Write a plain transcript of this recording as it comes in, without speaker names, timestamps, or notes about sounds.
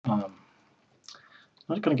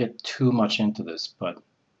not going to get too much into this, but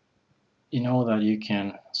you know that you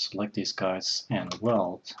can select these guys and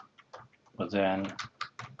weld, but then,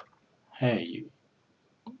 hey,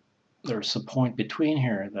 there's a point between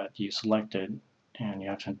here that you selected, and you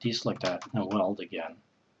have to deselect that and weld again.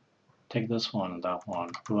 Take this one and that one,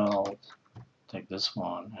 weld, take this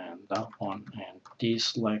one and that one, and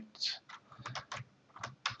deselect.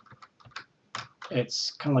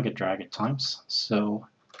 It's kind of like a drag at times. So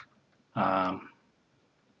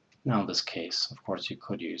now in this case, of course, you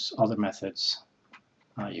could use other methods.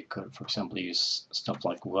 You could, for example, use stuff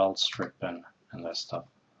like weld strip and that stuff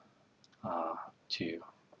to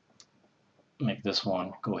make this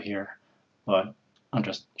one go here. But I'm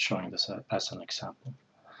just showing this as an example.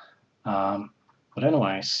 But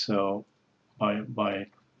anyway, so by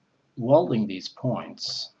welding these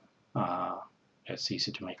points, it's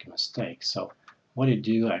easy to make a mistake. So what you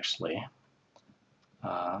do actually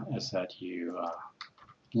is that you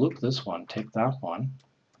loop this one, take that one.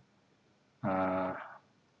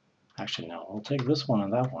 Actually, no, we'll take this one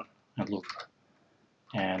and that one and loop,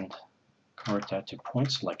 and convert that to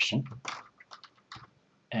point selection.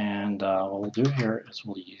 And what we'll do here is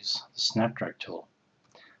we'll use the snap drag tool.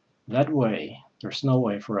 That way, there's no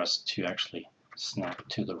way for us to actually snap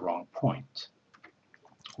to the wrong point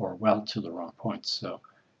or weld to the wrong point. So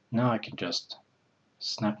now I can just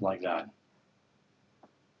snap like that,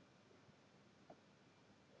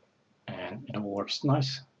 and it all works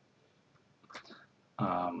nice.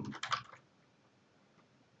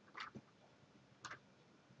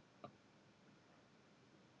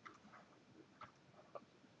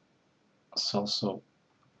 It's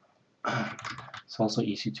also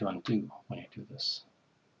easy to undo when you do this.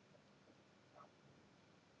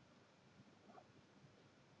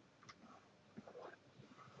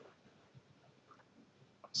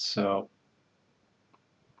 So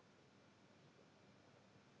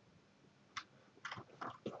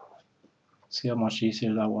see how much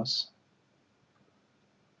easier that was?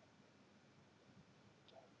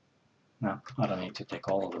 Now, I don't need to take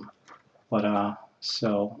all of them. But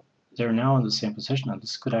so they're now in the same position, and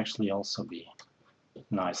this could actually also be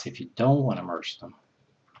nice if you don't want to merge them,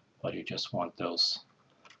 but you just want those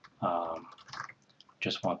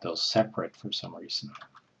separate for some reason.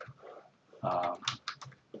 Of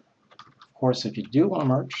course, if you do want to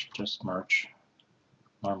merge, just merge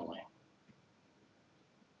normally.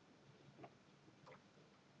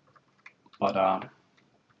 But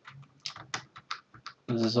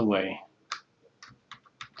this is a way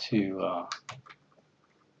to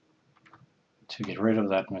get rid of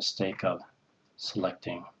that mistake of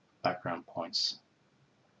selecting background points.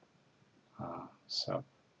 So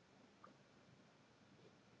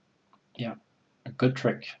yeah, a good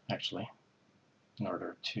trick actually in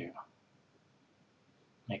order to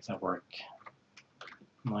make that work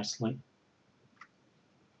nicely.